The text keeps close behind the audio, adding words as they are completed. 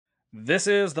This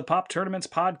is the Pop Tournaments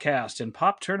podcast. In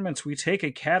Pop Tournaments, we take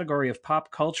a category of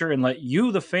pop culture and let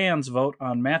you, the fans, vote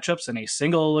on matchups in a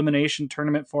single elimination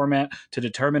tournament format to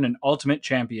determine an ultimate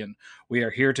champion. We are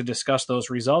here to discuss those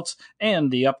results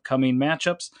and the upcoming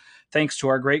matchups. Thanks to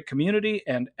our great community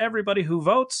and everybody who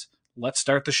votes, let's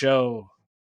start the show.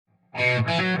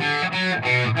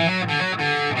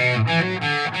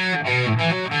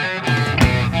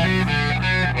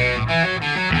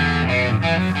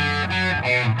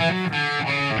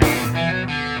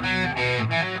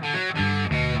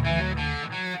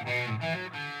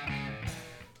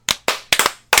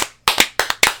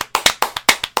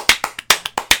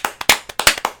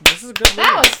 This is a good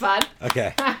That was fun.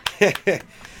 Okay. I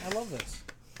love this.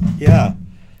 Yeah.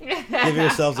 Give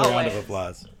yourselves a round of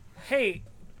applause. Hey,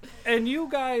 and you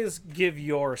guys give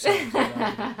yourselves a round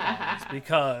of applause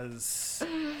because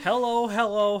hello.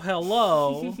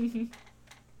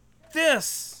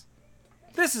 This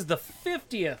is the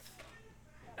 50th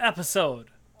episode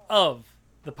of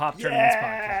the Pop Tournaments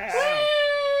podcast.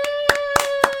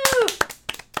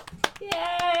 Woo!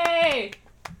 Yay!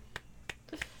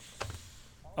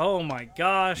 Oh my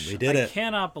gosh. We did it. I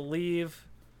cannot believe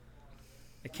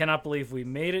we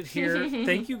made it here.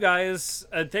 Thank you guys.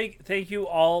 Thank you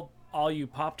all you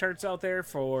Pop-Tarts out there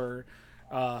for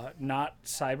not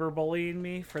cyberbullying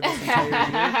me for this entire year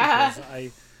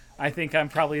because I think I'm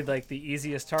probably like the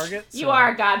easiest target. So, You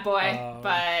are a god boy,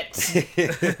 but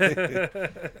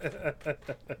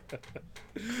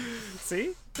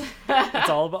see? It's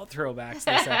all about throwbacks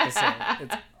this episode.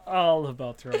 It's all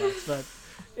about throwbacks. But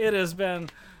it has been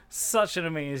such an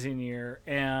amazing year.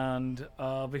 And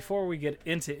before we get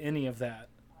into any of that,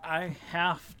 I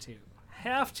have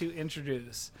to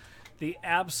introduce the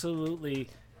absolutely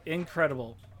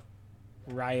incredible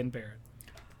Ryan Barrett.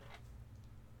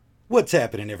 What's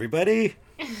happening, everybody?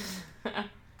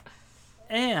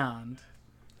 And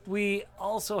we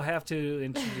also have to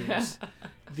introduce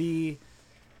the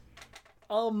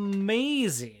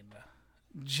amazing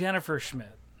Jennifer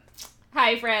Schmidt.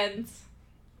 hi friends.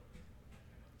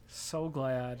 So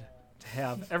glad to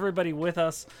have everybody with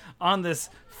us on this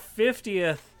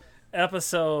 50th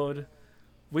episode.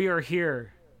 We are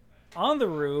here on the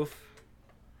roof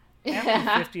at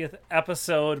the 50th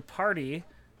episode party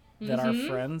that our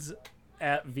friends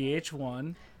at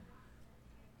VH1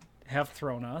 have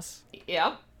thrown us.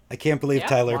 Yep. I can't believe Yeah.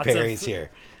 Tyler Lots of Perry's food.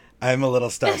 here. I'm a little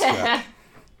starstruck.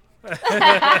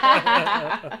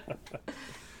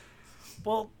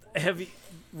 Well,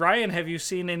 Ryan, have you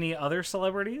seen any other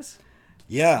celebrities?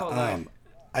 Yeah, Hold on.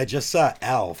 I just saw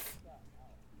Alf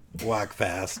walk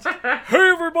past. Hey,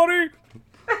 everybody!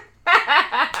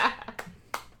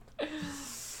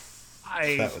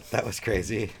 That was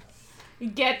crazy.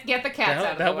 Get the cats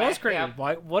out of the that way. was crazy.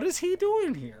 Yep. What is he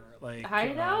doing here? Like, I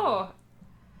know.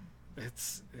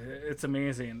 It's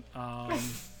amazing.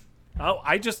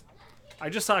 I just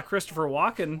saw Christopher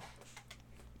walking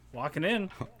in.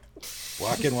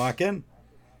 Walking.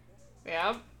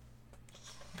 Yep.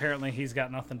 Apparently, he's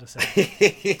got nothing to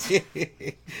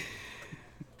say.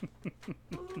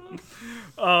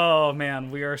 Oh man,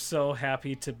 we are so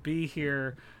happy to be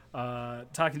here,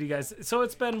 talking to you guys. So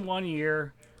it's been 1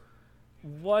 year.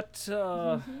 What?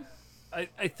 I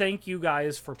thank you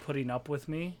guys for putting up with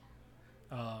me.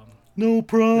 No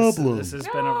problem. This has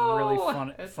been a really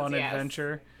fun This is- fun yes.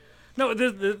 adventure. No,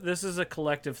 this is a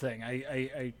collective thing.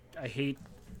 I hate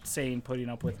saying putting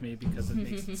up with me because it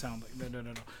makes it sound like no.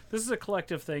 This is a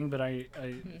collective thing, but I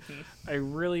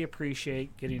really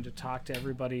appreciate getting to talk to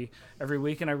everybody every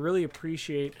week, and I really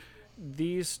appreciate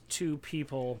these two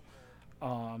people.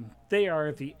 They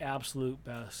are the absolute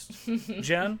best.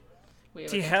 Jen, We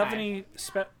have do a you good have time.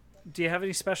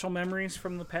 any special memories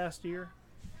from the past year?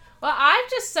 Well, I'm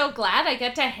just so glad I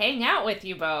get to hang out with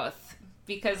you both.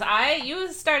 Because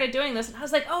you started doing this, and I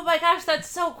was like, oh my gosh, that's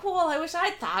so cool. I wish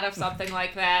I'd thought of something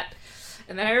like that.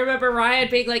 And then I remember Ryan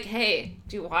being like, hey,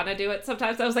 do you want to do it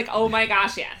sometimes? I was like, oh my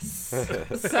gosh, yes.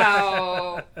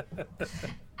 So,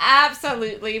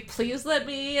 absolutely, please let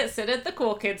me sit at the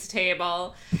cool kids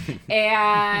table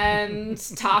and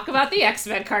talk about the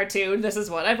X-Men cartoon. This is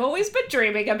what I've always been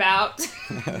dreaming about.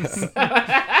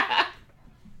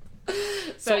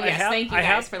 So yes, thank you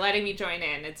guys for letting me join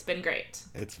in. It's been great.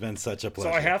 It's been such a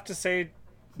pleasure. So I have to say,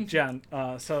 Jen,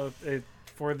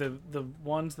 for the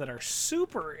ones that are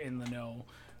super in the know,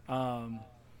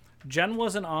 Jen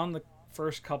wasn't on the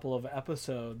first couple of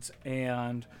episodes,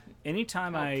 and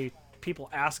anytime people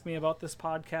ask me about this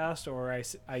podcast or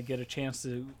I get a chance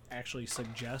to actually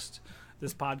suggest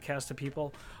this podcast to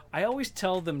people, I always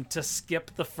tell them to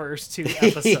skip the first two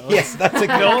episodes. Yes, that's a good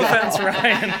No call. offense,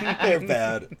 Ryan. They're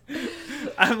bad.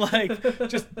 I'm like,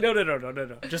 just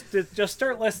no. Just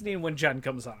start listening when Jen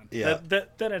comes on. Yeah.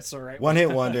 Then it's all right. One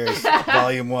Hit Wonders,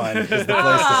 Volume 1 is the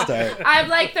place to start. I'm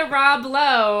like the Rob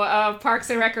Lowe of Parks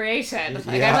and Recreation. Like,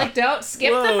 Yeah. I'm like, don't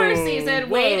skip the first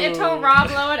season. Wait until Rob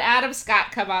Lowe and Adam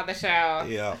Scott come on the show.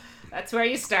 Yeah. That's where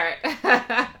you start.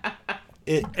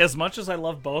 As much as I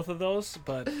love both of those,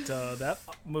 but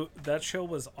that show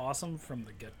was awesome from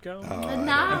the get-go.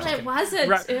 No, it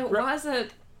wasn't. It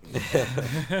wasn't.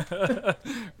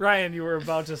 Ryan, you were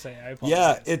about to say. I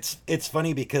apologize. Yeah, it's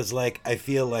funny because like I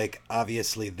feel like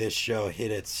obviously this show hit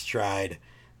its stride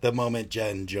the moment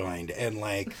Jen joined, and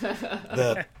like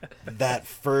that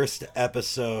first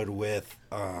episode with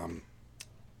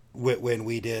when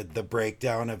we did the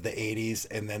breakdown of the 80s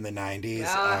and then the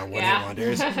 90s One Hit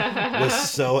Wonders was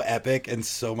so epic and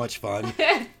so much fun.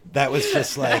 That was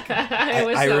just like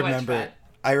I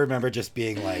remember just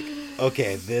being like,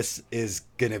 okay, this is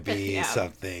gonna be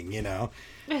something, you know.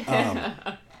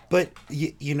 But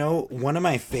you know, one of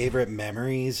my favorite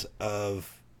memories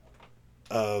of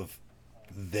Pop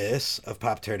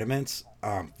Tournaments,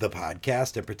 the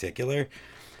podcast in particular,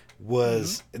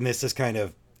 was, and this is kind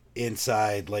of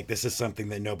inside, like this is something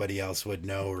that nobody else would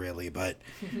know really, but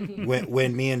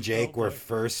when me and Jake were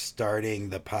first starting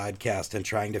the podcast and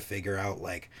trying to figure out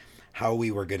like how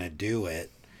we were gonna do it,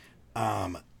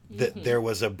 there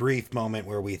was a brief moment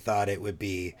where we thought it would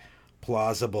be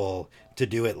plausible to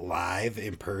do it live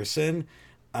in person,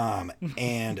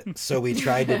 and so we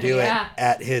tried to do it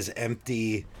at his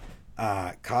empty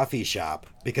coffee shop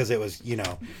because it was, you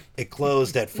know, it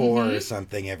closed at 4 or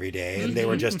something every day, and they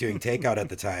were just doing takeout at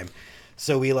the time.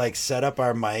 So we like set up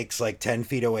our mics like 10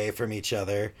 feet away from each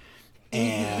other,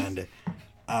 and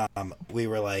we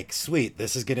were like, sweet,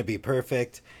 this is gonna be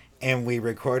perfect. And we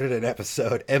recorded an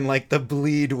episode, and like the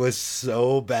bleed was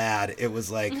so bad, it was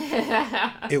like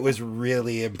it was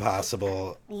really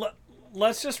impossible.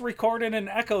 Let's just record in an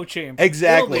echo chamber.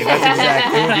 Exactly. That's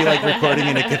exactly. It would be like recording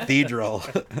in a cathedral.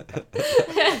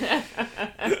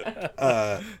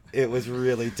 It was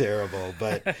really terrible,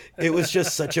 but it was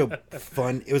just such a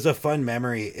fun. It was a fun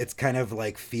memory. It's kind of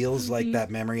like feels like that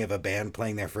memory of a band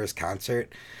playing their first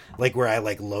concert, like where I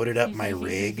like loaded up my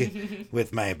rig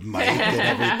with my mic and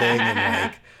everything, and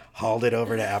like hauled it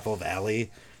over to Apple Valley.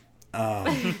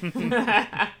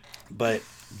 But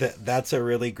that's a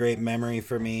really great memory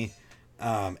for me.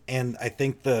 And I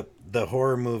think the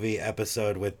horror movie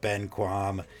episode with Ben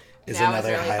Quam is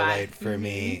another really highlight for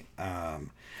me. I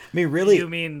mean, really, you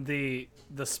mean the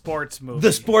sports movie?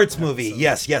 The sports movie,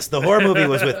 yes. The horror movie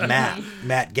was with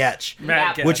Matt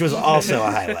Getch, which was also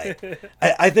a highlight.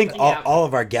 I think all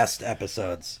of our guest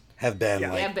episodes have been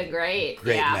like have been great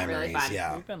memories. Really fun.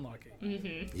 Yeah, we've been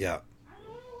lucky. Yeah.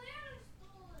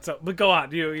 So, but go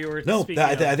on. You were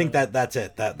I think that's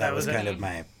it. That was kind of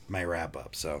my wrap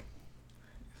up. So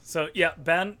yeah,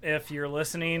 Ben, if you're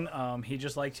listening, he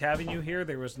just liked having you here.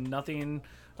 There was nothing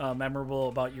memorable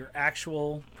about your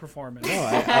actual performance.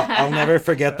 No, I'll never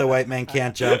forget the White Man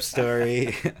Can't Jump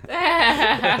story.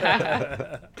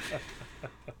 Yeah,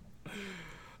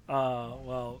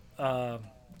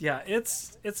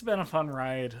 it's been a fun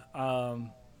ride.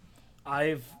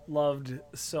 I've loved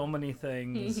so many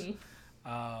things.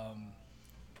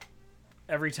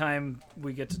 Every time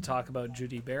we get to talk about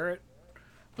Judy Barrett.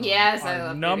 Yes, I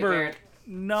love Judy Barrett.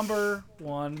 Number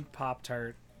one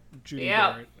Pop-Tart, Judy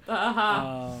Barrett.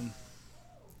 I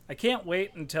can't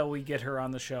wait until we get her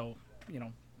on the show.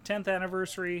 10th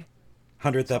anniversary.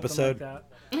 100th episode. Like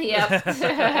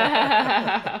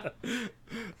that.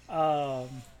 Yep.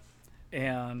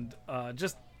 And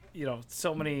just,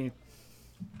 so many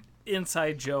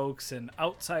inside jokes and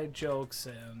outside jokes.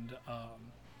 And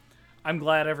I'm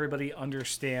glad everybody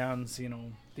understands,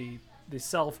 the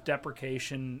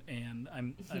self-deprecation, and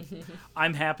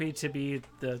I'm happy to be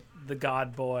the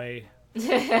God Boy and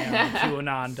the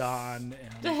QAnon Don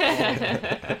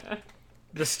and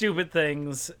the stupid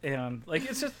things, and like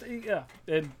it's just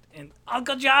and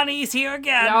Uncle Johnny's here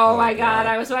again. Oh my God!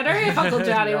 I was wondering if Uncle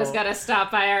Johnny was gonna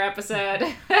stop by our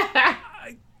episode.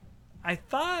 I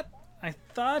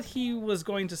thought he was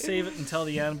going to save it until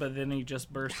the end, but then he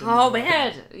just burst. Oh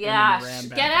man, yeah!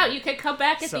 Get out! You can come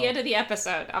back at the end of the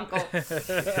episode, Uncle.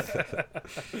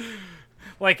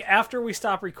 Like after we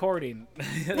stop recording.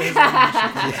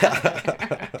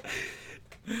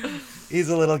 He's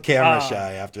a little camera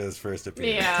shy after his first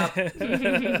appearance.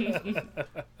 Yeah.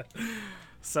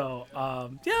 So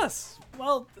yes,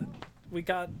 well, we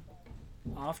got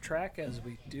off track as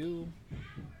we do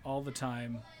all the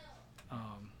time.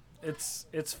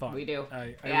 It's fun. We do.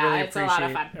 I really appreciate a lot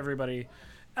of fun. Everybody.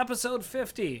 Episode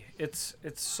 50. It's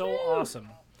so awesome.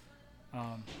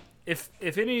 if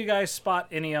any of you guys spot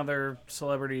any other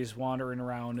celebrities wandering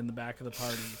around in the back of the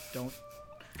party, don't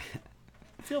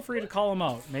feel free to call them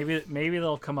out. Maybe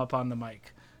they'll come up on the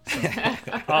mic.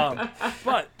 So,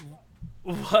 but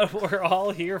what we're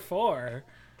all here for,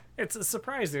 it's a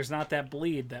surprise there's not that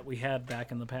bleed that we had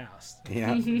back in the past.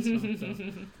 Yeah.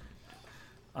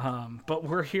 But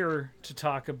we're here to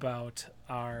talk about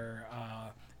our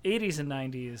 80s and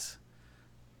 90s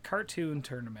cartoon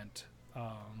tournament.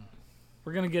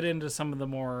 We're going to get into some of the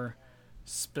more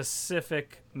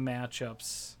specific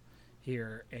matchups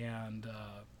here, and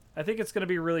I think it's going to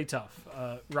be really tough.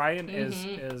 Ryan,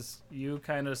 as you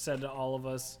kind of said to all of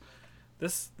us,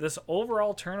 this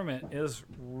overall tournament is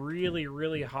really,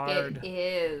 really hard. It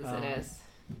is.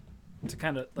 To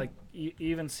kind of like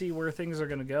even see where things are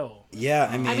going to go. Yeah,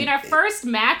 I mean, our first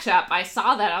matchup, I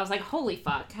saw that. I was like, holy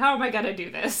fuck, how am I going to do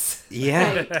this?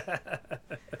 Yeah.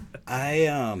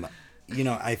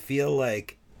 I feel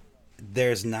like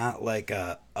there's not like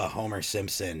a Homer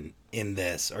Simpson in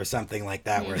this or something like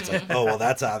that where it's like, oh, well,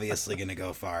 that's obviously going to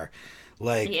go far.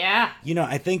 Like, yeah.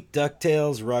 I think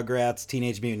DuckTales, Rugrats,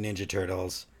 Teenage Mutant Ninja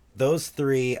Turtles, those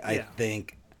three, I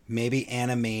think, maybe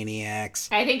Animaniacs.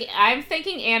 I'm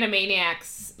thinking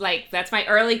Animaniacs, like, that's my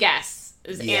early guess,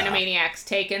 is Animaniacs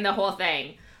taking the whole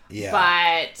thing. Yeah.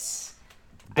 But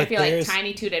I feel like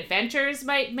Tiny Toon Adventures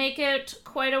might make it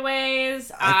quite a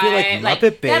ways. I feel like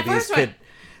Muppet Babies could...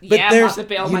 But Muppet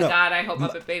Babies. Oh my god, I hope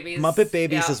Muppet Babies. Muppet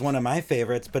Babies is one of my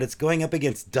favorites, but it's going up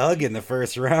against Doug in the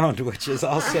first round, which is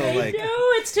also like... No,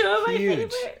 it's two of my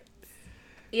favorites.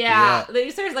 Yeah,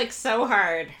 these are like so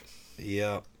hard.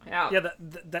 Yep. Yeah,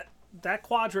 that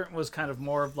quadrant was kind of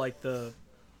more of like the...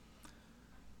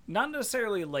 Not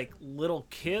necessarily like little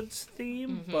kids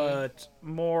theme, but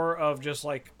more of just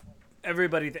like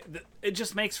everybody. It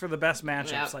just makes for the best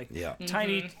matchups. Like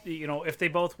Tiny, if they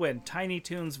both win, Tiny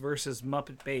Toons versus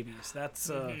Muppet Babies. That's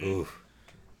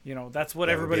that's what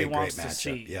everybody wants to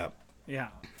see. Yep. Yeah.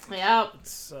 Yep.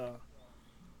 It's,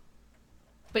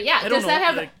 but yeah, does that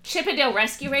have Chippendale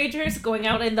Rescue Rangers going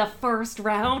out in the first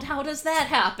round? How does that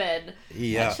happen?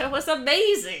 Yeah. That show was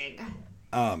amazing.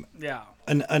 Yeah.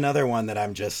 Another one that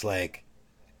I'm just like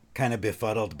kind of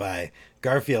befuddled by,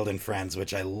 Garfield and Friends,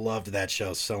 which I loved that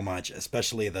show so much,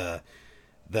 especially the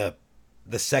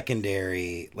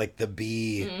secondary, like the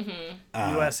B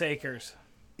U.S. Acres.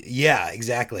 Yeah,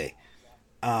 exactly.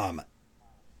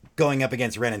 Going up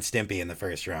against Ren and Stimpy in the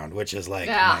first round, which is like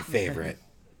my favorite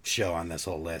show on this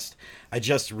whole list. I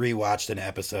just rewatched an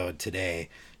episode today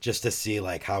just to see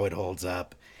like how it holds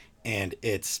up, and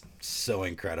it's so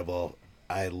incredible.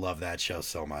 I love that show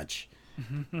so much.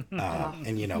 And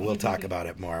we'll talk about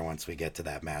it more once we get to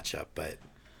that matchup, but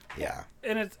yeah.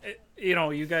 And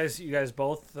you guys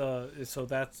both so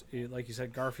that's like you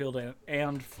said, Garfield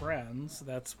and Friends,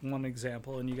 that's one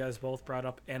example, and you guys both brought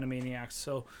up Animaniacs.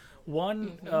 So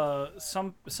one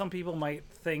some people might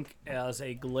think as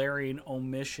a glaring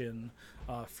omission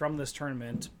from this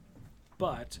tournament,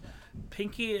 but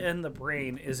Pinky and the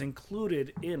Brain is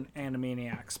included in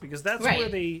Animaniacs because that's where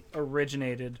they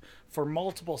originated for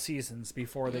multiple seasons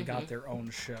before they got their own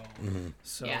show.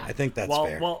 So I think that's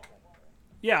fair. Well,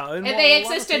 yeah, and they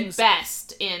existed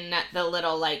best in the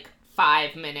little like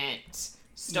 5-minute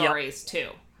stories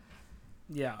too.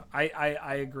 Yeah,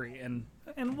 I agree, and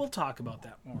we'll talk about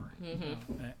that more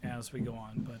as we go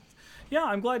on. But yeah,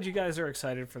 I'm glad you guys are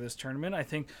excited for this tournament. I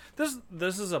think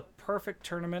this is a perfect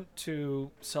tournament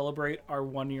to celebrate our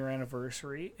 1-year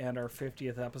anniversary and our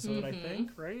 50th episode. I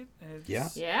think, right? Yeah,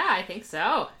 I think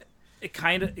so. It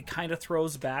kind of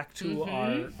throws back to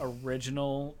our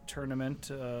original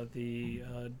tournament,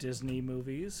 the Disney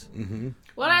movies.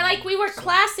 Well, we were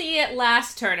classy at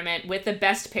last tournament with the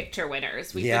Best Picture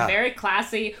winners. We've been very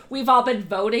classy. We've all been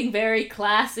voting very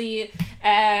classy.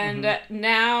 And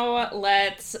now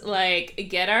let's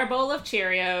get our bowl of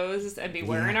Cheerios and be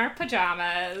wearing our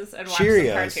pajamas and watch some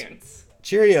cartoons.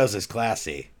 Cheerios is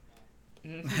classy.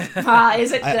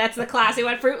 Is it? That's the classy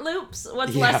one. Fruit Loops.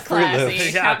 What's less classy?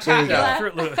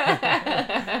 Fruit Loops.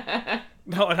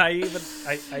 No, and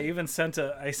I even sent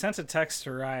a text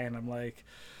to Ryan. I'm like,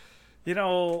 a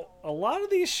lot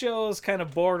of these shows kind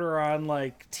of border on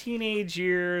like teenage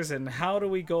years, and how do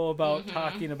we go about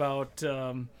talking about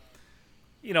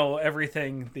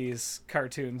everything these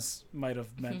cartoons might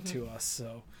have meant to us.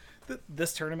 So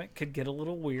this tournament could get a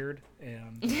little weird,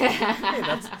 and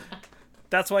hey,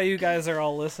 that's why you guys are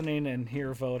all listening and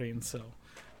here voting. So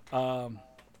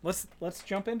let's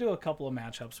jump into a couple of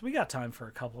matchups. We got time for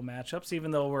a couple of matchups,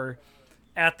 even though we're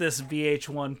at this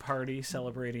VH1 party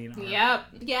celebrating our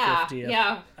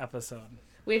 50th episode.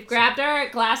 We've grabbed our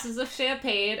glasses of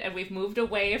champagne and we've moved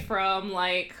away from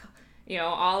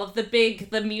all of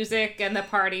the music and the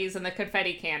parties and the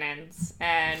confetti cannons,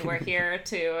 and we're here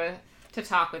to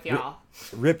talk with y'all.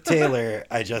 Rip Taylor,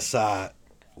 I just saw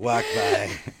walk by,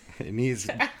 and he's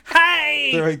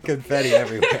Hi! throwing confetti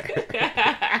everywhere.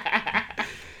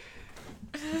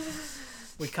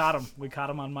 We caught him. We caught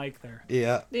him on mic there.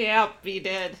 Yeah. Yep, he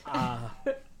did.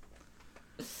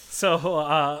 So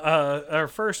our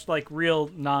first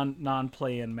real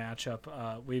non-play-in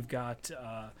matchup, we've got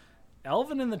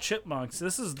Alvin and the Chipmunks.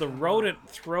 This is the rodent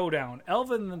throwdown.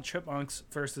 Alvin and the Chipmunks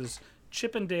versus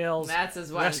Chippendales That's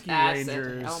his one. Rescue That's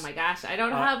Rangers. it. Oh my gosh, I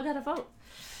don't know how I'm gonna vote.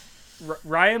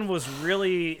 Ryan was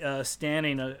really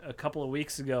standing a couple of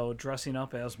weeks ago dressing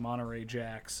up as Monterey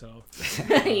Jack. So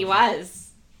He was.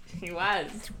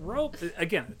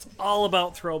 again, it's all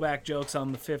about throwback jokes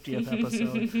on the 50th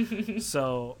episode.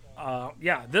 So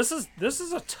this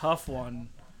is a tough one,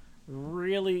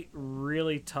 really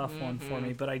really tough one for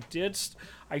me. But I did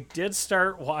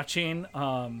start watching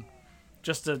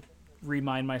just to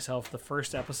remind myself the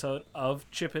first episode of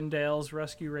Chippendales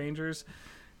Rescue Rangers,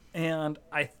 and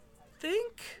I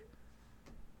think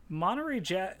Monterey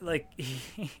Jack,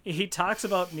 he talks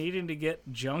about needing to get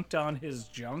junked on his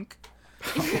junk.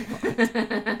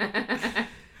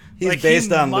 He's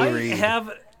based on Lou Reed.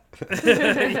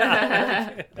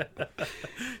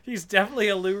 He's definitely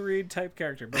a Lou Reed type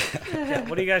character. But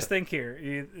what do you guys think here?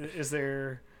 I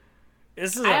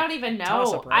don't even know.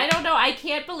 Toss-up, right? I don't know. I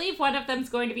can't believe one of them's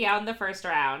going to be out in the first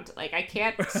round. I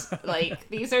can't.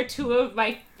 These are two of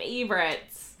my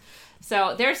favorites.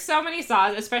 So there's so many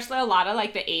songs, especially a lot of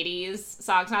the 80s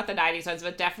songs, not the 90s ones,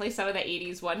 but definitely some of the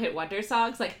 80s one-hit wonder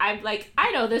songs. I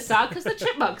know this song because the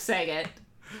Chipmunks sang it.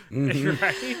 Mm-hmm.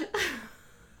 Right?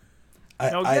 I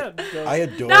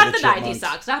adore Not the the 90s Chipmunks.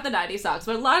 songs, not the 90s songs,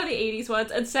 but a lot of the 80s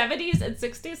ones and 70s and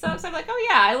 60s songs. I'm like, oh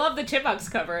yeah, I love the Chipmunks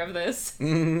cover of this.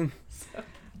 Mm-hmm. So.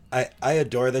 I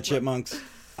adore the Chipmunks.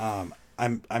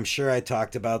 I'm sure I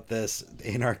talked about this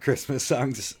in our Christmas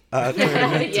songs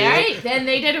tournament. Yeah, right. Then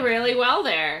they did really well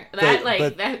there.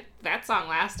 That song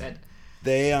lasted.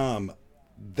 They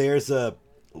there's a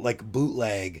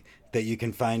bootleg that you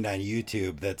can find on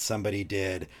YouTube that somebody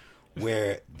did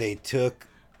where they took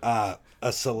a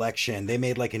selection. They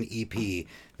made an EP.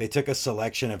 They took a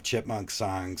selection of Chipmunk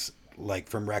songs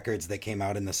from records that came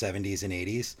out in the 70s and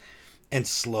 80s and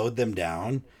slowed them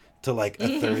down to a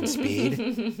third speed,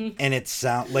 and it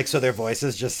so their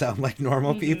voices just sound like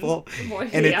normal people,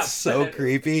 and it's so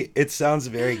creepy. It sounds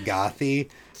very gothy,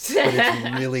 but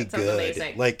it's really good.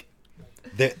 Amazing.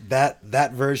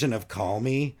 That version of "Call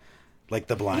Me,"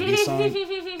 the Blondie song,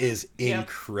 is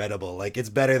incredible. It's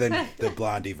better than the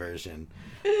Blondie version,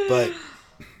 but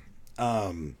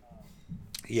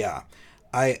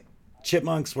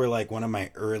Chipmunks were one of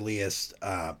my earliest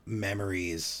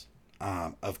memories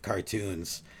of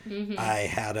cartoons. Mm-hmm. I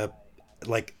had an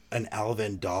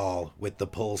Alvin doll with the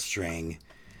pull string,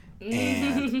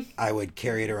 and I would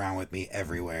carry it around with me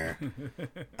everywhere. It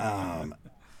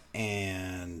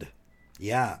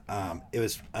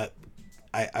was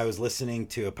I was listening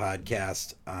to a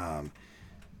podcast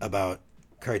about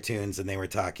cartoons, and they were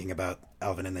talking about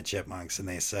Alvin and the Chipmunks, and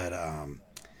they said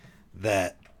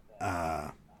that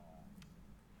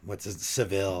what's his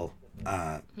Seville,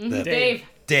 Dave.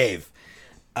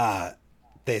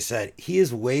 They said he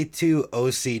is way too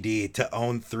OCD to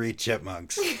own 3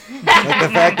 chipmunks. The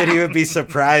fact that he would be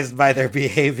surprised by their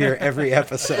behavior every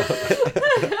episode.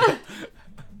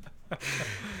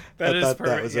 That is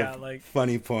perfect. That was a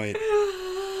funny point.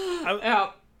 I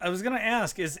was gonna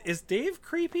ask, is Dave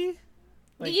creepy?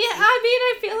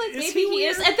 I feel like maybe he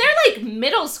is. And they're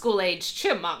middle school age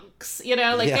chipmunks,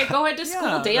 they're going to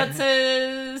school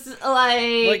dances,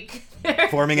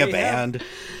 forming a band.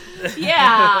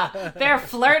 Yeah, they're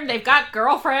flirting. They've got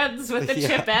girlfriends with the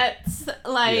Chipettes.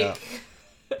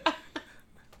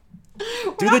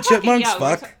 Do the chipmunks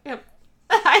fuck?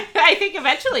 I think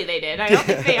eventually they did. I don't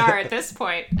think they are at this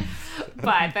point,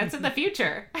 but that's in the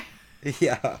future.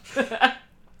 Yeah,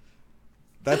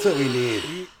 that's what we need.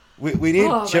 We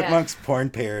need Chipmunks porn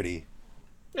parody.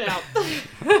 Yeah.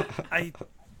 I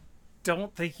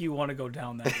don't think you want to go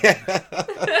down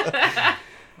that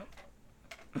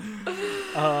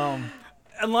road.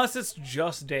 Unless it's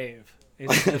just Dave.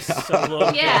 It's just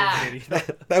solo. Yeah.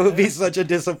 That would be such a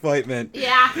disappointment.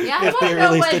 Yeah. I if they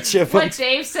want released to know the what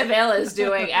Dave Seville is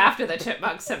doing after the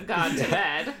Chipmunks have gone to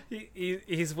bed.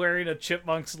 He's wearing a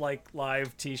Chipmunks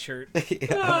live T-shirt.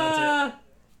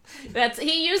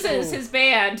 He uses his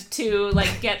band to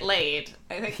get laid.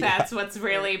 I think that's what's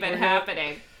really been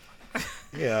happening.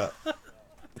 Yeah.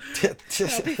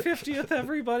 Happy 50th,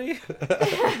 everybody.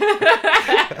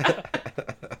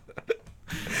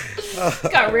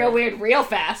 Got real weird real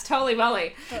fast. Holy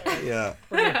moly. Yeah.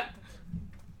 I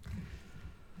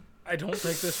don't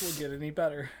think this will get any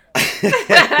better.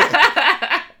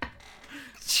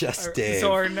 Just Dave.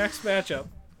 So our next matchup,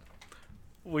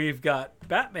 we've got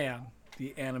Batman,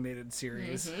 the animated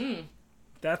series. Mm-hmm.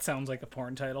 That sounds like a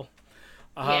porn title.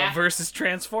 Yeah. Versus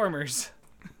Transformers.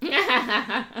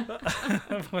 Yeah,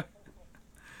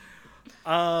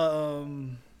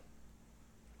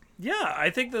 I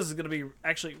think this is going to be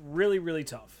actually really, really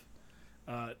tough.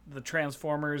 The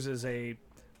Transformers is a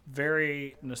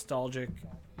very nostalgic,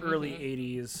 early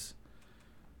 80s,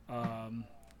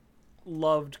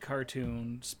 loved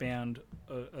cartoon, spanned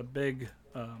a big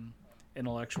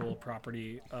intellectual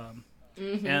property.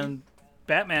 And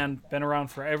Batman, been around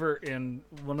forever in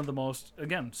one of the most,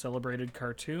 again, celebrated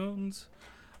cartoons.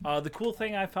 The cool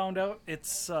thing I found out,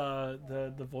 it's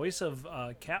the voice of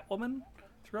Catwoman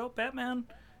throughout Batman,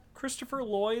 Christopher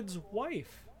Lloyd's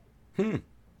wife.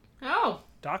 Oh.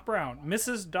 Doc Brown.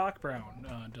 Mrs. Doc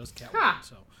Brown does Catwoman. Huh.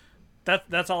 So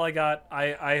that's all I got.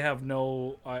 I have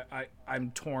no...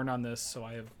 I'm torn on this, so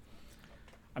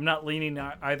I'm not leaning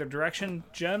either direction.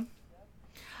 Jen?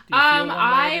 Do you feel one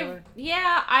way or the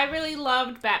other? I really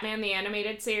loved Batman the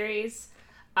Animated Series.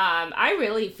 I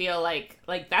really feel like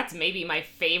that's maybe my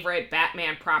favorite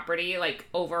Batman property, like,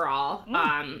 overall.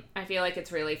 I feel like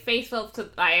it's really faithful to,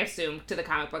 I assume, to the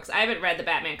comic books. I haven't read the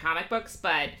Batman comic books,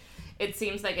 but it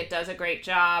seems like it does a great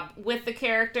job with the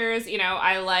characters. You know,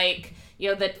 I like,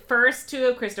 the first two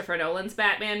of Christopher Nolan's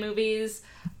Batman movies,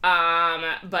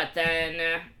 but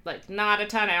then, like, not a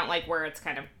ton. I don't like where it's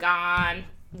kind of gone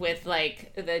with,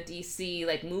 like, the DC,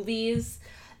 like, movies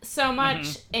so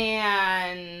much.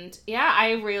 And yeah,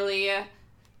 I really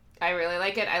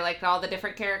like it. I liked all the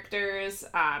different characters.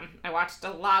 I watched a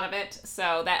lot of it,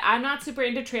 so that I'm not super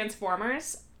into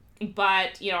Transformers,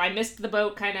 but I missed the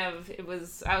boat kind of. I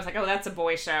was like, oh, that's a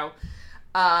boy show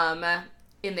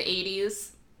in the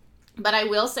 80s. But I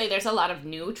will say there's a lot of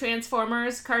new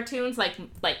Transformers cartoons, like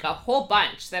a whole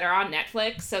bunch that are on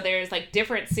Netflix. So there's like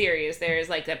different series. There's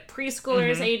like a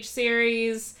preschoolers age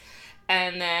series.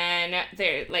 And then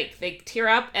they tear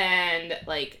up, and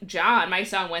like John, my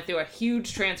son, went through a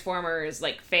huge Transformers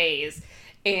like phase,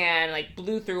 and like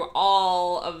blew through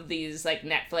all of these like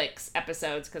Netflix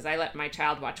episodes because I let my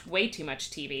child watch way too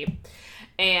much TV.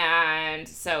 And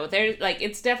so there's like,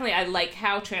 it's definitely, I like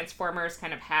how Transformers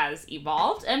kind of has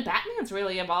evolved, and Batman's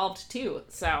really evolved too.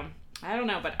 So I don't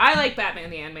know, but I like Batman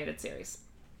the Animated Series.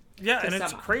 Yeah, and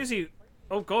it's crazy.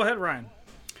 Oh, go ahead, Ryan.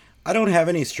 I don't have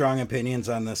any strong opinions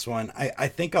on this one. I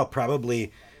think I'll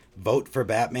probably vote for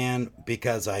Batman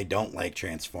because I don't like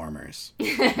Transformers.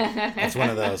 It's one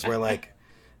of those where, like,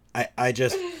 I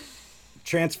just...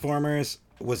 Transformers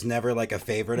was never, like, a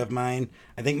favorite of mine.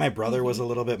 I think my brother was a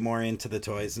little bit more into the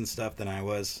toys and stuff than I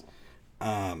was.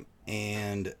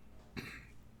 And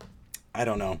I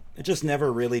don't know. It just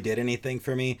never really did anything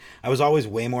for me. I was always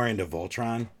way more into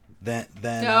Voltron than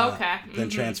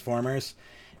Transformers.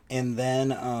 And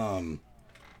then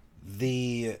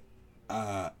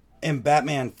and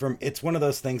Batman, it's one of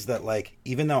those things that, like,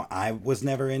 even though I was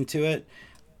never into it,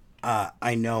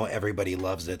 I know everybody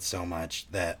loves it so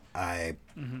much that I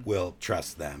will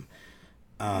trust them.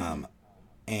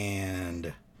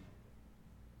 And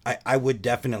I would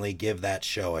definitely give that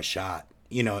show a shot.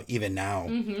 Even now,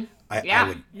 I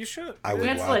would. You should. I would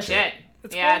It's watch legit.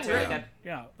 it. It's really good.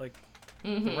 Yeah, like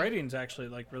the writing's actually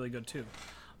like really good too.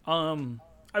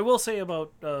 I will say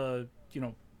about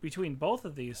between both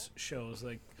of these shows,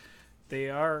 like they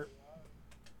are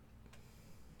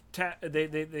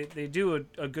they do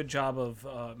a good job of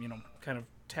kind of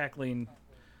tackling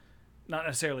not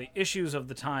necessarily issues of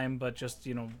the time, but just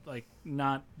like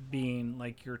not being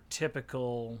like your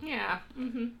typical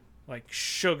like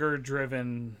sugar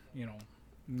driven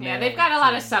they've got a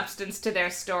lot of substance to their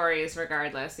stories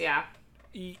regardless. Yeah,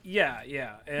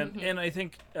 and I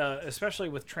think especially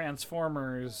with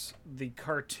Transformers, the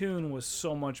cartoon was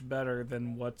so much better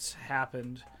than what's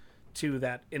happened to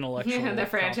that intellectual the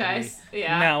franchise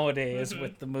nowadays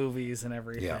with the movies and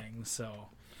everything. So,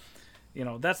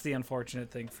 that's the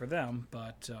unfortunate thing for them.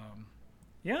 But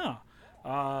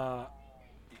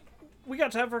we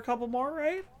got time for a couple more,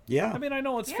 right? Yeah. I mean, I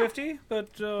know it's 50, but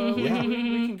we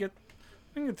can get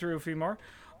through a few more.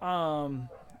 And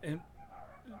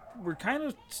we're kind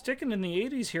of sticking in the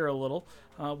 80s here a little.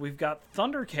 We've got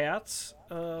Thundercats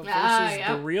versus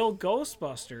the real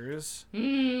Ghostbusters.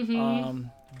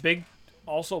 Big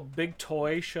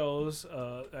toy shows.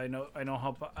 I know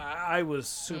how I was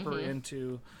super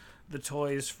into the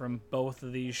toys from both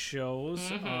of these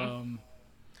shows.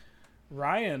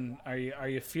 Ryan, are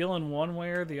you feeling one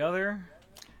way or the other?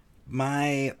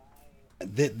 My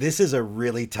This is a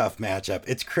really tough matchup.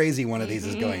 It's crazy one of these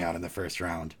is going on in the first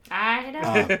round. I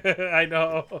know. I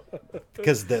know.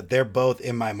 Because they're both,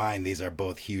 in my mind, these are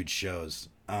both huge shows.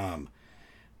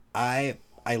 I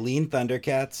lean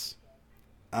Thundercats.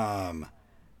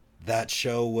 That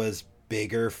show was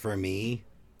bigger for me.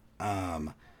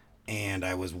 And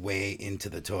I was way into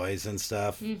the toys and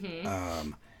stuff.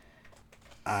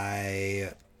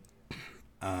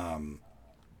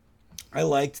 I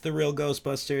liked the real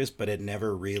Ghostbusters, but it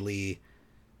never really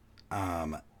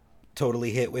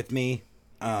totally hit with me.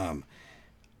 A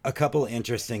couple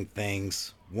interesting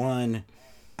things. One,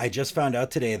 I just found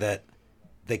out today that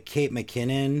the Kate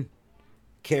McKinnon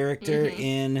character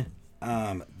in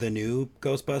the new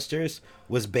Ghostbusters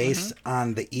was based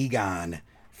on the Egon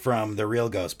from the real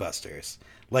Ghostbusters.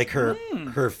 Like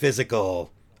her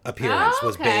physical appearance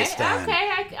was based on.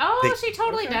 She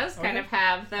totally does kind of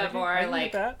have the more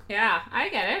like. Yeah, I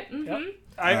get it. Yep.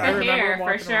 I remember hair,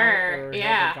 walking for sure. around,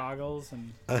 Yeah. the goggles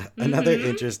and Another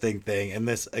interesting thing, and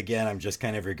this again, I'm just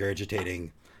kind of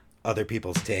regurgitating other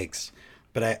people's takes,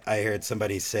 but I heard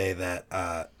somebody say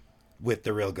that with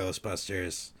the real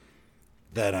Ghostbusters,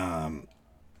 that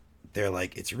they're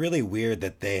like, it's really weird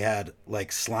that they had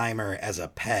like Slimer as a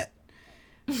pet,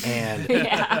 and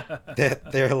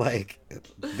they're like,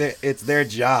 it's their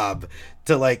job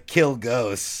to like kill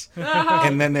ghosts,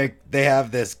 and then they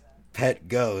have this pet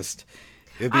ghost.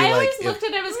 It'd be I like always looked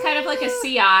at him as kind of like a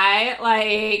CI,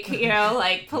 like, you know,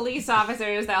 like police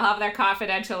officers, they'll have their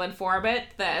confidential informant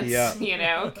that's, you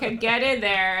know, can get in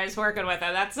there as working with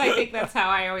them. I think that's how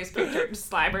I always pictured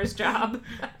Slimer's job.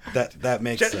 That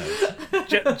makes sense.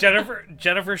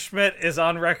 Jennifer Schmidt is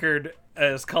on record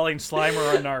as calling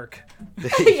Slimer a narc.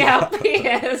 Yep, he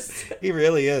is. He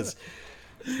really is.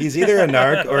 He's either a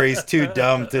narc or he's too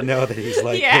dumb to know that he's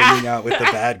like hanging out with the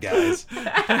bad guys.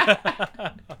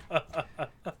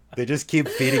 They just keep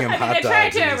feeding him hot dogs.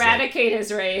 They're trying to eradicate his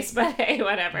race, but hey,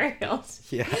 whatever.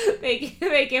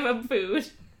 They give him food.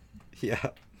 Yeah.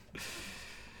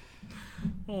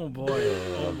 Oh boy.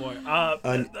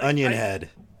 Onion head.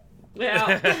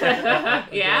 Well,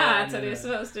 that's what he's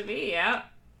supposed to be. Yeah.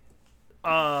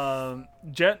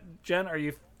 Jen, are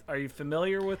you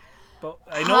familiar with both?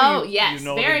 I know yes, you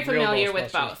know very the real familiar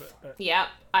with Ghostbusters, both. but, Yep,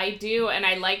 I do, and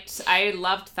I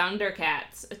loved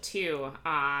Thundercats too.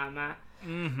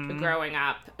 Growing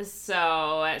up,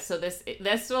 so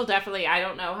this will definitely. I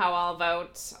don't know how I'll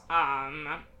vote.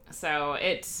 So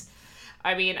it's.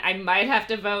 I mean, I might have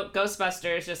to vote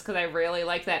Ghostbusters just because I really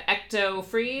like that Ecto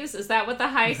Freeze. Is that what the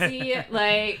high C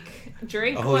like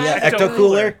drink was? Oh yeah, Ecto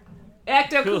Cooler.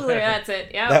 Ecto Cooler, that's it.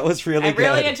 Yep. That was really good. I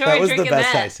really enjoyed that was drinking the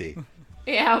best that. high C.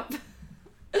 Yep.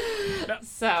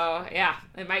 So yeah,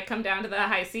 it might come down to the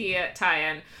high C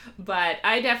tie-in, but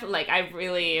I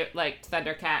really liked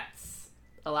Thundercats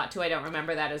a lot too. I don't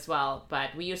remember that as well,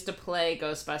 but we used to play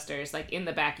Ghostbusters like in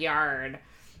the backyard.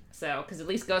 So, because at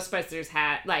least Ghostbusters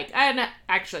had and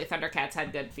actually Thundercats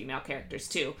had good female characters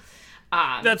too.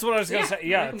 That's what I was gonna say.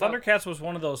 Yeah, Thundercats was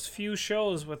one of those few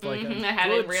shows with like it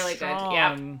had a really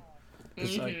strong,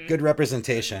 good, good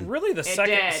representation. Really, the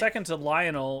second to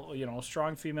Lionel,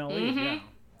 strong female lead. Yeah.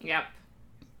 Yep.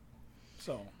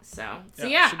 So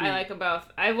yeah, I like them both.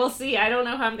 I will see. I don't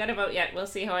know how I'm gonna vote yet. We'll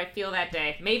see how I feel that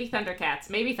day. Maybe Thundercats.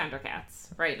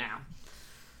 Right now.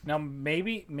 Now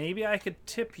maybe I could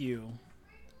tip you.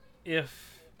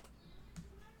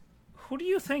 Who do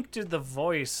you think did the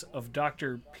voice of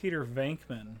Dr. Peter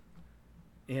Venkman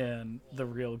in the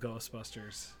real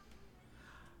Ghostbusters?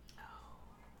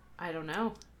 I don't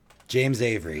know. James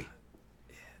Avery.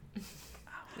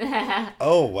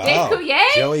 Oh wow. Dave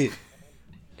Coulier? Joey.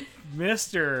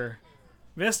 Mr.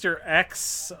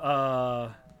 X.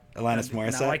 Alanis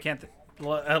Morissette. Now I can't.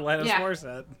 Alanis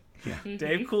Morissette. Yeah.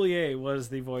 Dave Coulier was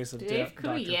the voice of Dave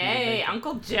Dr. Peter Coulier, Venkman.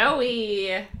 Uncle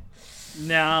Joey.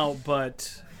 Now,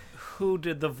 but who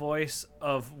did the voice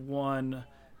of one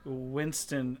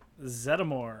Winston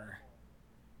Zeddemore?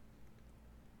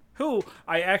 Who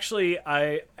I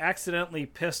accidentally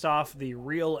pissed off the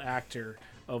real actor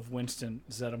of Winston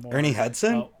Zeddemore. Ernie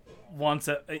Hudson? Once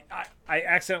I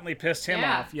accidentally pissed him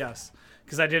off, yes,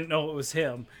 because I didn't know it was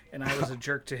him, and I was a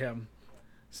jerk to him.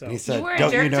 So he said, you were a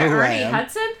 "Don't jerk you know to who I Ernie am?"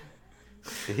 Hudson?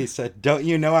 He said, "Don't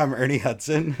you know I'm Ernie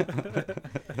Hudson?"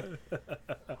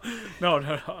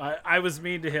 No. I was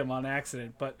mean to him on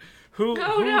accident. But who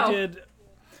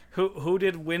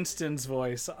did Winston's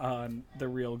voice on the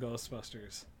real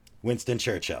Ghostbusters? Winston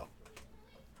Churchill.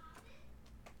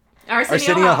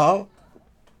 Arsenio Hall.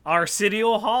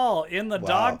 Arsenio Hall in the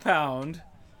dog pound.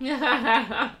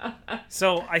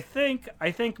 So I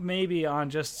think maybe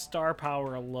on just star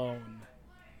power alone.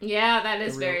 Yeah, that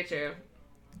is very true.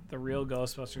 the real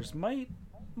Ghostbusters might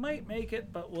make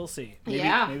it, but we'll see.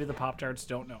 Maybe the Pop-Tarts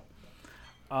don't know.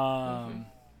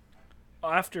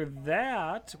 After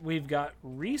that, we've got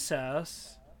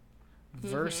Recess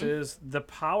versus the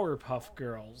Powerpuff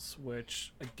Girls,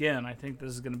 which, again, I think this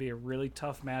is going to be a really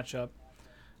tough matchup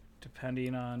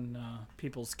depending on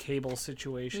people's cable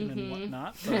situation and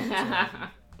whatnot. But,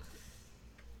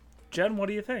 Jen, what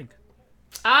do you think?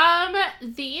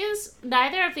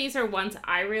 Neither of these are ones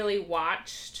I really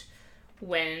watched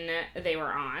when they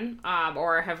were on,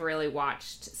 or have really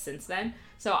watched since then.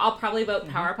 So I'll probably vote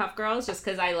Powerpuff Girls just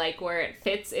because I like where it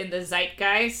fits in the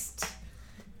zeitgeist.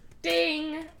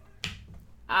 Ding!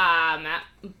 And I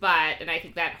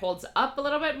think that holds up a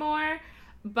little bit more.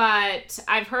 But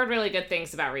I've heard really good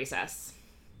things about Recess.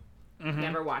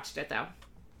 Never watched it, though.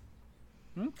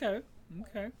 Okay.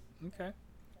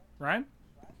 Ryan?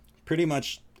 Pretty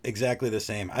much exactly the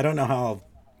same. I don't know how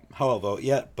I'll vote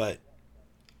yet, but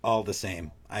all the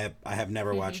same. I have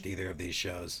never watched either of these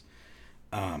shows.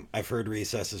 I've heard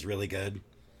Recess is really good.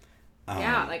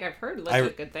 I've heard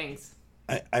good things.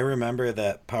 I remember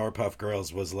that Powerpuff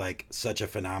Girls was like such a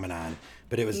phenomenon,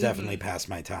 but it was definitely past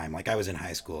my time. Like I was in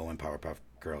high school when Powerpuff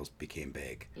Girls became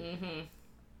big.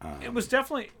 It was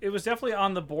definitely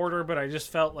on the border, but I just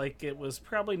felt like it was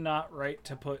probably not right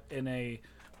to put in a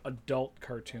adult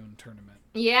cartoon tournament.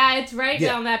 Yeah, it's right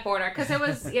down that border because it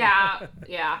was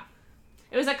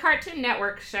It was a Cartoon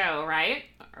Network show, right?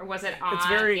 Or was it on? It's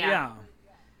very It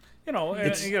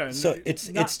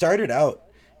started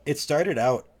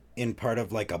out in part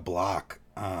of like a block.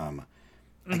 I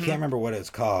can't remember what it's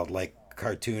called, like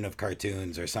Cartoon of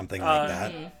Cartoons or something like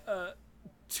that.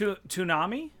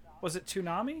 Toonami? Was it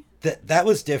Toonami? That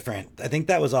was different. I think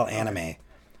that was all anime.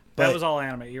 That was all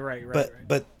anime. You're right.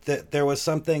 But there was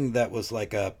something that was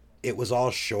like it was all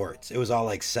shorts. It was all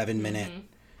like 7-minute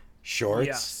shorts.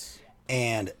 Yes.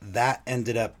 And that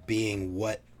ended up being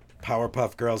what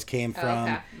Powerpuff Girls came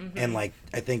from. And like,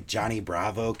 I think Johnny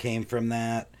Bravo came from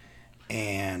that.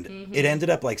 And it ended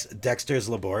up like Dexter's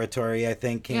Laboratory, I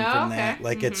think, came from that.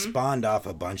 Like it spawned off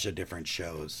a bunch of different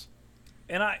shows.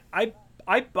 And I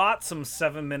bought some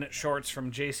 7-minute shorts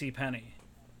from JCPenney.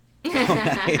 Oh,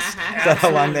 nice. Is that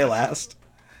how long they last?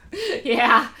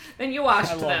 Yeah. Then you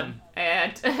washed them.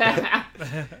 And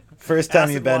first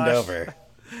time you bend over.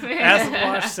 Acid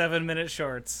wash 7-minute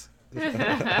shorts.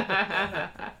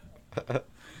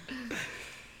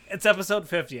 It's episode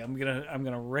 50. I'm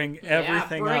gonna wring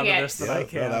everything out of this that I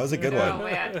can. Oh, that was a good one.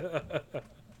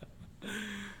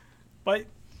 But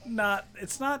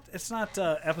it's not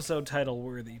episode title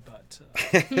worthy, but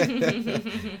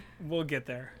we'll get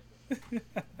there.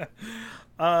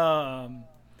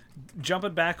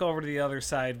 Jumping back over to the other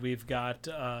side, we've got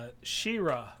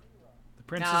She-Ra, the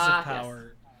Princess of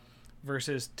Power,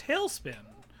 versus Tailspin.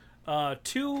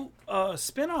 Two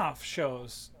spin-off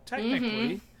shows,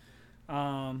 technically.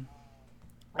 The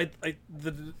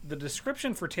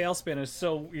description for Tailspin is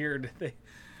so weird.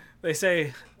 They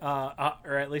say,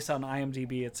 or at least on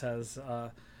IMDb it says,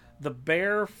 the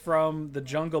bear from the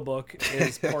Jungle Book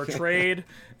is portrayed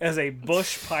as a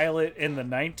bush pilot in the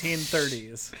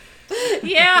 1930s.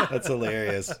 Yeah. That's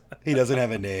hilarious. He doesn't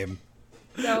have a name.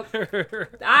 Nope.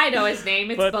 I know his name.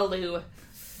 It's Baloo.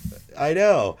 I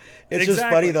know. It's just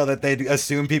funny, though, that they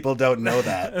assume people don't know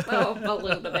that. Oh,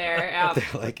 Baloo the bear.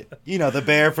 They're like, the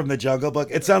bear from the Jungle Book.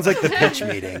 It sounds like the pitch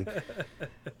meeting.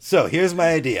 So here's my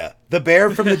idea. The bear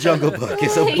from the Jungle Book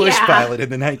is a bush pilot in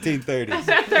the 1930s.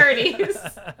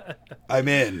 30s. I'm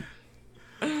in.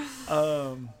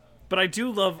 But I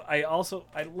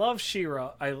love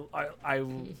She-Ra. I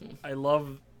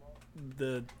love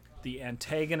the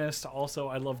antagonist. Also,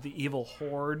 I love the evil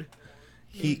horde.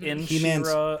 He-Man's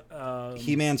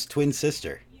twin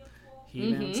sister.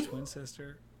 He-Man's twin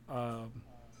sister.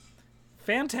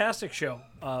 Fantastic show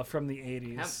from the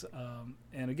 80s.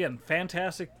 And again,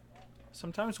 fantastic.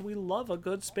 Sometimes we love a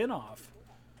good spin-off.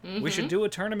 We should do a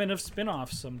tournament of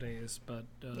spin-offs some days, but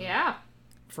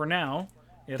for now,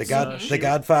 it's The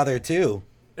Godfather 2.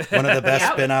 One of the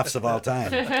best spin-offs of all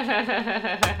time.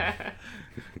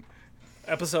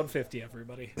 Episode 50,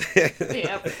 everybody.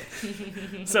 Yep.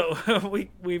 So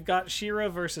we've got She-Ra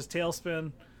versus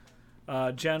Tailspin.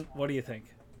 Jen, what do you think?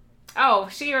 Oh,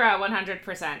 She-Ra,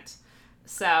 100%.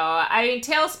 So, I mean,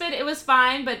 Tailspin, it was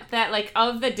fine, but that, like,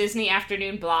 of the Disney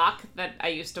afternoon block that I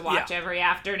used to watch every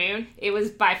afternoon, it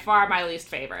was by far my least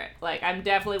favorite. Like, I'm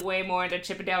definitely way more into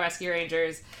Chip 'n Dale Rescue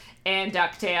Rangers and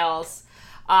DuckTales.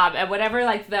 And whatever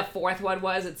like the fourth one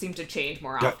was, it seemed to change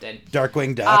more often.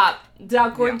 Darkwing Duck.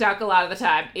 Darkwing Duck a lot of the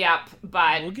time. Yep.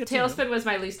 But We'll get to Tailspin was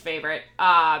my least favorite.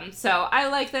 So I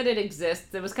like that it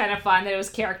exists. It was kind of fun that it was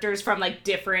characters from like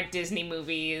different Disney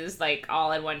movies, like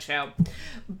all in one show.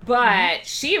 But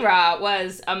She-Ra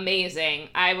was amazing.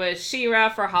 I was She-Ra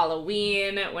for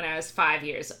Halloween when I was 5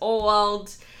 years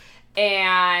old.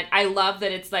 And I love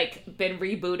that it's like been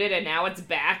rebooted and now it's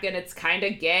back and it's kind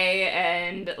of gay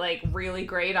and like really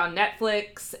great on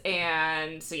Netflix.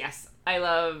 And so yes, I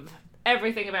love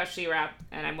everything about She-Ra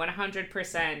and I'm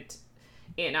 100%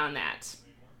 in on that.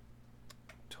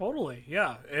 Totally,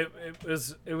 yeah. It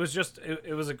was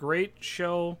a great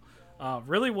show,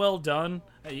 really well done.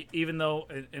 Even though,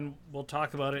 and we'll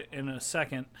talk about it in a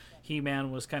second,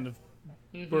 He-Man was kind of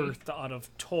birthed out of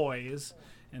toys.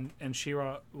 And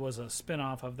She-Ra was a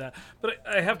spin-off of that. But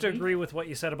I have to agree with what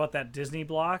you said about that Disney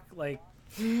block. Like,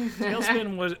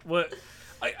 Tailspin was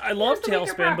I love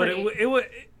Tailspin, but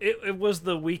it was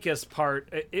the weakest part.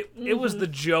 It was the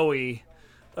Joey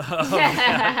of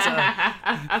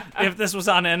that. If this was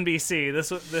on NBC, the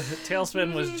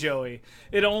Tailspin was Joey.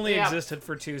 It only existed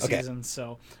for 2 seasons.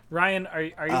 So, Ryan, are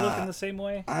you looking the same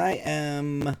way? I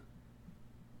am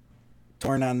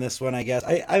torn on this one, I guess.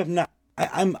 I'm not.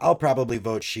 I'll probably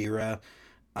vote She-Ra,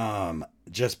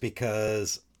 just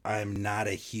because I'm not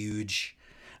a huge.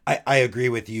 I agree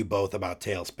with you both about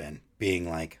Tailspin being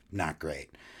like not great.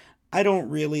 I don't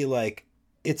really like.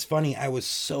 It's funny. I was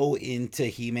so into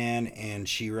He-Man and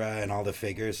She-Ra and all the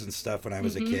figures and stuff when I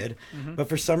was a kid, but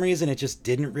for some reason it just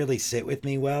didn't really sit with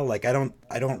me well. Like I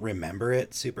don't remember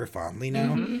it super fondly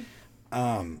now.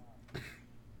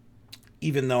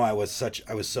 Even though I was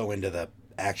so into the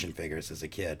action figures as a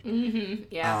kid.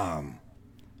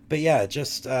 But yeah,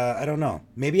 just I don't know.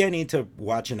 Maybe I need to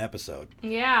watch an episode.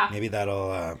 Yeah. Maybe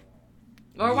that'll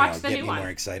or watch the get new me one. more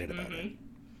excited about it.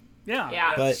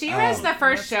 Yeah. But, She-Ra's the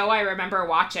first show I remember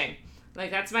watching.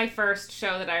 Like that's my first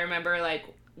show that I remember like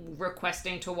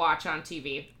requesting to watch on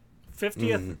TV.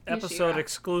 50th episode She-Ra.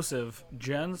 exclusive.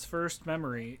 Jen's first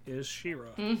memory is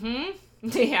She-Ra.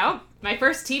 Yeah. My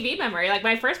first TV memory, like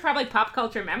my first probably pop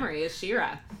culture memory is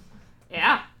She-Ra.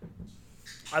 Yeah.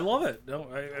 I love it. No,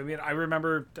 I mean, I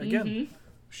remember, again,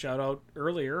 shout out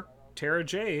earlier, Tara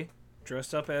J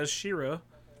dressed up as She-Ra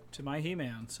to my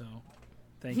He-Man, so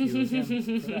thank you again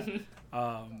for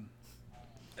that.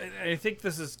 I think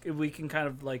this is, we can kind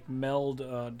of like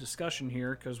meld discussion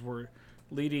here because we're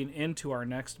leading into our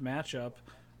next matchup.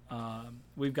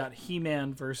 We've got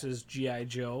He-Man versus G.I.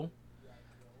 Joe.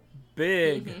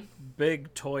 Big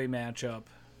toy matchup.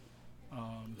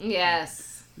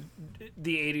 Yes.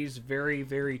 The 80s very,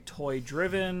 very toy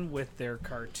driven with their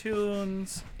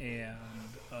cartoons and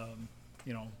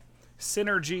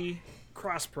synergy,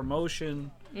 cross promotion,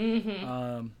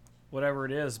 whatever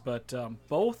it is, but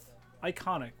both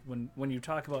iconic when you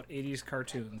talk about 80s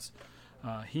cartoons.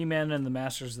 He-Man and the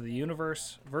Masters of the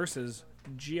Universe versus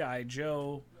G.I.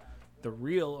 Joe, the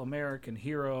real American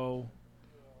hero.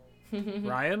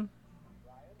 Ryan?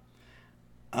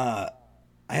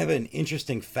 I have an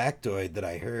interesting factoid that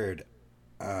I heard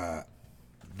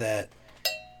that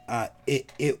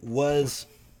it was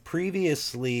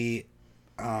previously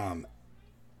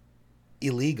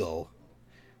illegal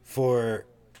for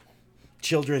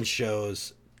children's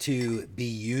shows to be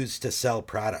used to sell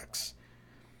products.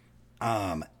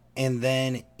 And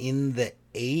then in the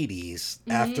 80s,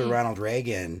 after Ronald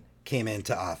Reagan came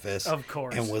into office, Of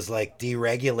course. and was like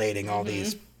deregulating all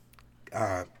these,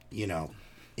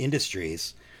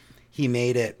 industries, he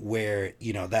made it where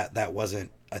that wasn't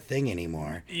a thing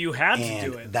anymore. You had to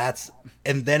And do it.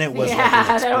 and then it was like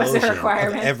Yeah, an that was a explosion of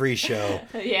requirement. every show.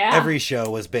 Yeah. Every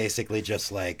show was basically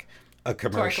just like a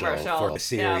commercial commercial, for a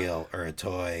cereal or a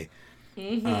toy.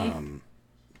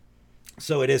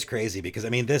 So it is crazy because, I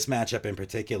mean, this matchup in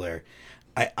particular,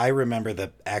 I remember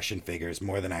the action figures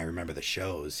more than I remember the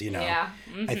shows, Yeah.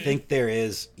 I think there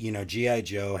is, G.I.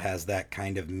 Joe has that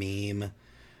kind of meme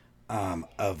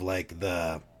of like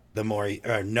the more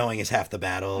knowing is half the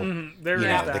battle, There is the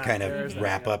that. kind There is of that,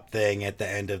 wrap yeah. up thing at the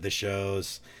end of the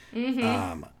shows.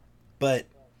 But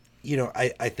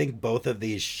I think both of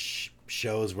these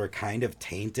shows were kind of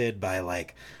tainted by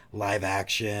like live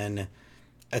action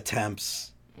attempts,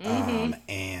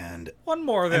 and One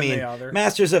more than the other.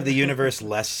 Masters of the Universe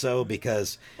less so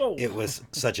because Oh. it was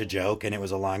such a joke and it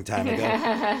was a long time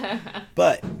ago.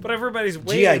 But But everybody's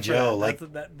waiting G.I. for Joe, that. like-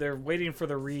 That they're waiting for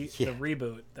the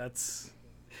reboot. That's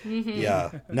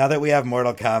yeah, now that we have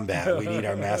Mortal Kombat, we need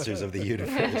our Masters of the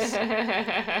Universe.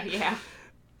 Yeah.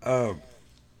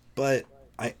 But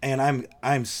I'm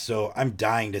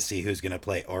dying to see who's gonna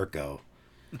play Orko.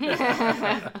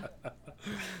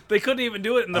 They couldn't even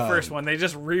do it in the first one. They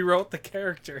just rewrote the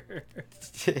character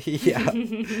Yeah.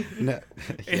 No,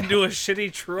 into a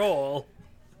shitty troll.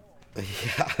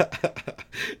 yeah.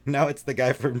 Now it's the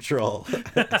guy from Troll.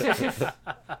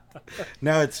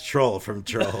 Now it's Troll from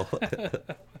Troll.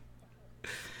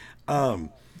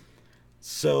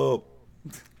 So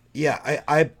yeah,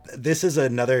 I this is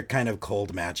another kind of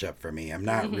cold matchup for me. I'm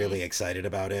not really excited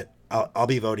about it. I'll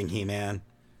be voting He-Man.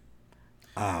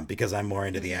 Because I'm more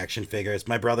into the action figures.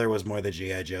 My brother was more the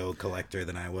G.I. Joe collector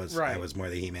than I was. Right. I was more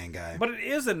the He-Man guy. But it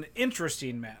is an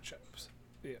interesting matchup.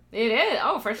 Yeah. It is.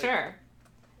 Oh, for sure.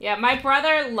 Yeah, my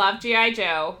brother loved G.I.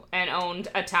 Joe and owned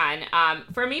a ton.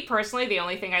 For me personally, the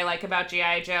only thing I like about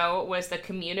G.I. Joe was the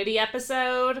Community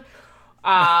episode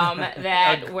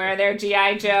where they're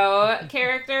G.I. Joe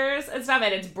characters and stuff,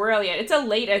 and it's brilliant. It's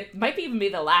it might even be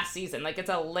the last season. Like, it's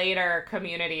a later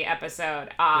Community episode,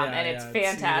 and it's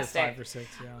fantastic. It's 5 or 6,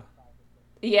 yeah.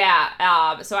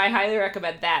 Yeah, so I highly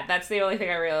recommend that. That's the only thing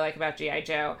I really like about G.I.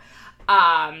 Joe.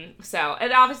 And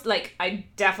obviously, like, I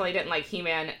definitely didn't like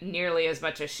He-Man nearly as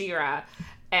much as She-Ra,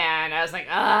 and I was like,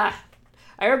 I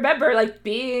remember, like,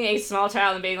 being a small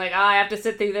child and being like, I have to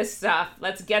sit through this stuff.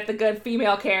 Let's get the good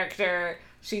female character.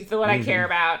 She's the one I care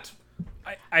about.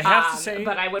 I have to say...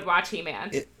 But I would watch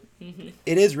He-Man. It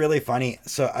is really funny.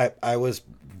 So I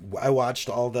watched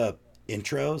all the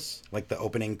intros, like the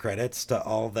opening credits to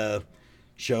all the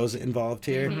shows involved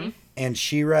here. And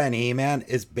She-Ra and He-Man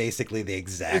is basically the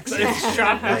exact same. It's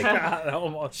shot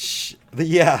almost.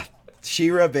 Yeah.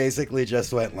 She-Ra basically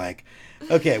just went like,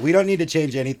 okay, we don't need to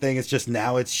change anything. It's just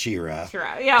now it's She-Ra.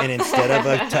 Yep. And instead of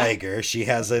a tiger, she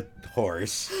has a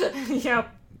horse. Yep.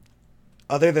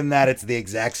 Other than that, it's the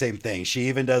exact same thing. She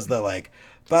even does the, like,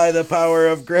 by the power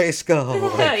of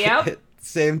Grayskull. Like, Yep.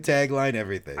 Same tagline,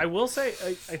 everything. I will say,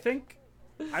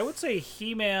 I would say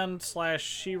He-Man /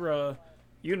 She-Ra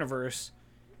universe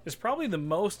is probably the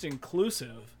most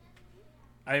inclusive.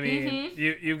 I mean,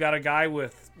 you've got a guy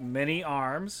with many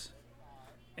arms,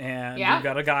 and you've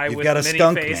got a guy with got a many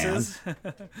skunk faces.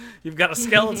 You've got a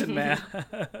skeleton man.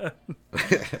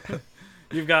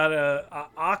 You've got a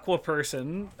aqua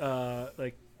person.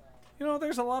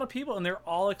 There's a lot of people, and they're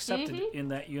all accepted in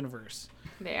that universe.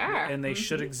 They are, and they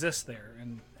should exist there.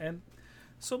 And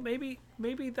so maybe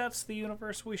that's the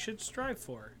universe we should strive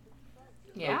for.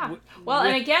 Yeah.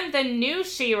 And again, the new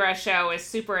She-Ra show is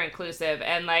super inclusive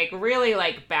and, like, really,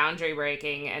 like, boundary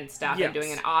breaking and stuff, and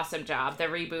doing an awesome job. The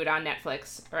reboot on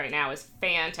Netflix right now is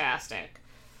fantastic.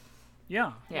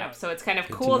 Yeah. So it's kind of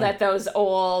cool that those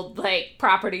old, like,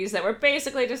 properties that were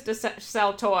basically just to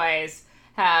sell toys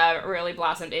have really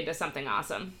blossomed into something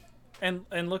awesome. And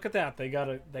look at that. They got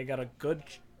a good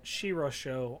She-Ra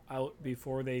show out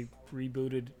before they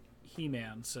rebooted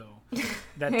He-Man, so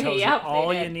that tells you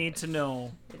all you need to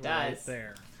know. It does. Right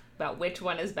there. About which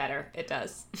one is better. It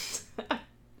does.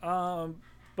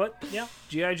 But yeah,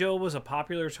 G.I. Joe was a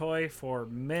popular toy for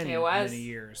many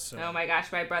years. So. Oh my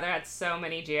gosh, my brother had so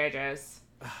many G.I. Joes.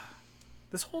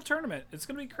 This whole tournament, it's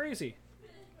going to be crazy.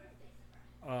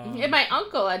 And my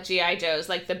uncle had G.I. Joes,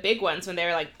 like the big ones when they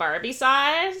were like Barbie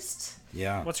sized.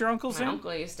 Yeah. What's your uncle's name? My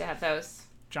uncle used to have those.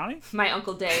 Johnny? My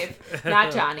Uncle Dave.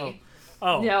 Not Johnny.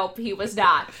 Oh. Nope, he was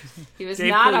not. He was Dave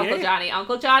not Coulier? Uncle Johnny.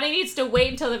 Uncle Johnny needs to wait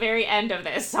until the very end of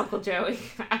this, Uncle Joey.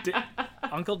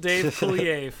 Uncle Dave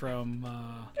Coulier from...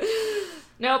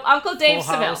 Nope, Uncle Dave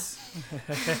Full Seville. House.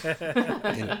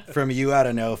 From You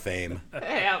Oughta Know fame.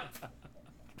 Yep.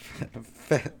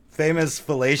 Famous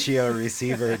fellatio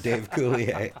receiver Dave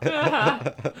Coulier.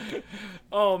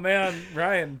 Oh man,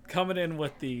 Ryan coming in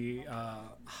with the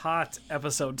hot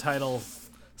episode title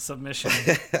submission.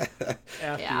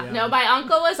 No, my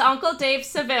uncle was Uncle Dave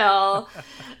Seville,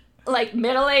 like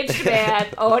middle-aged man,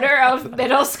 owner of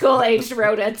middle school-aged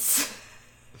rodents.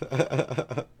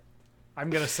 I'm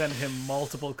gonna send him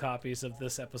multiple copies of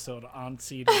this episode on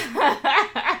CD.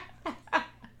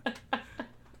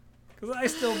 Because I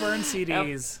still burn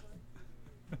CDs.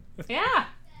 Yeah.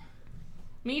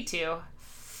 Me too.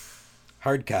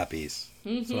 Hard copies.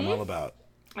 That's what I'm all about.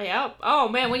 Yep. Oh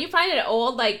man, when you find an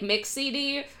old like mix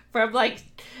CD from like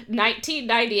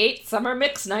 1998, Summer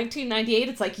Mix 1998,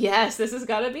 it's like, yes, this has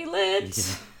got to be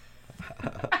lit.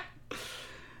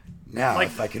 Now,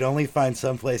 if I could only find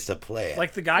someplace to play it.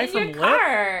 Like the guy in from your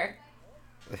car.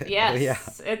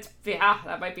 Yes. Yeah.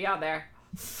 That might be on there.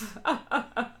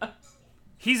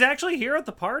 He's actually here at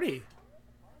the party.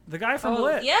 The guy from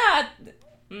Lit. Yeah.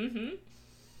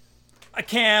 I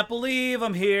can't believe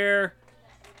I'm here.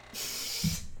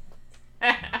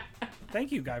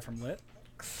 Thank you, guy from Lit.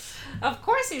 Of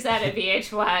course he's at a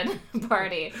VH1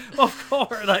 party. Of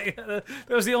course. Like, that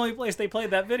was the only place they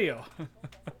played that video.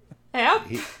 Yep.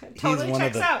 Totally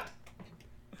checks out.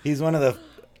 He's one of the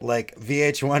like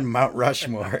VH1 Mount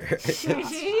Rushmore.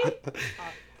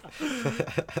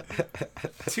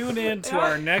 Tune in to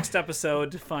our next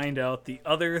episode to find out the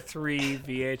other 3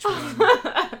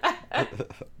 VH1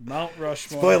 Mount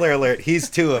Rushmore. Spoiler alert, he's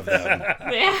 2 of them.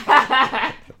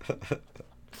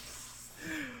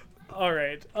 All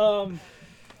right.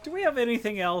 Do we have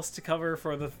anything else to cover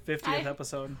for the 50th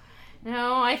episode?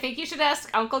 No, I think you should ask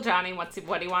Uncle Johnny what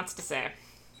he wants to say.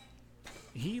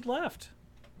 He left.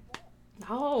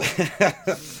 No.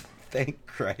 Thank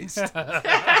Christ.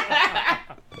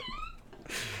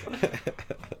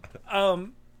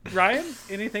 Ryan,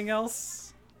 anything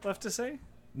else left to say?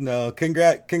 No,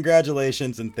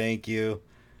 congratulations and thank you.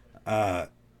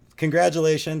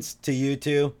 Congratulations to you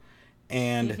two,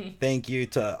 and thank you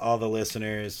to all the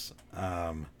listeners.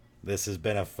 This has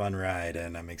been a fun ride,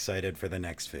 and I'm excited for the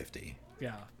next 50.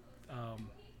 Yeah.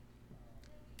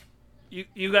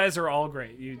 You guys are all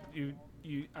great.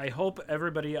 I hope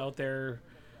everybody out there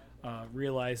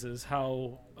realizes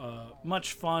how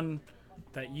much fun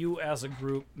that you as a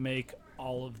group make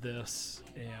all of this,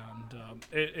 and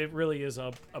it really is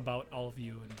about all of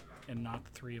you and not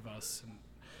the 3 of us,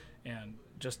 and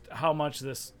just how much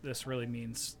this really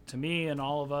means to me and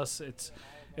all of us. It's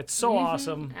so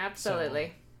awesome.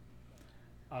 Absolutely.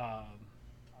 So,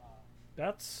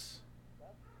 that's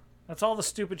all the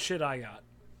stupid shit I got.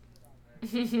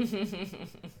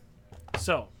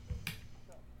 So,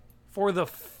 for the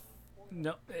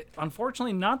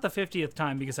unfortunately not the 50th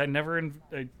time, because I never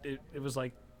it was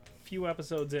like a few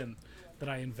episodes in that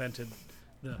I invented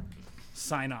the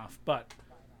sign off, but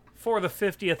for the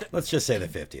 50th, let's just say the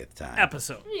 50th time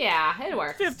episode. Yeah, it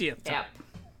works. 50th time.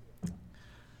 Yep.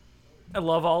 I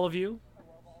love all of you,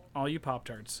 all you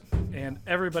Pop-Tarts, and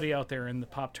everybody out there in the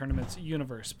Pop Tournaments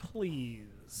universe.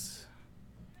 Please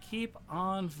keep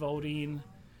on voting,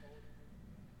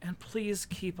 and please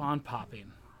keep on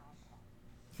popping.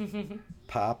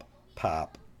 Pop.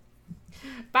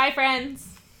 Bye,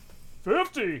 friends.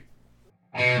 50.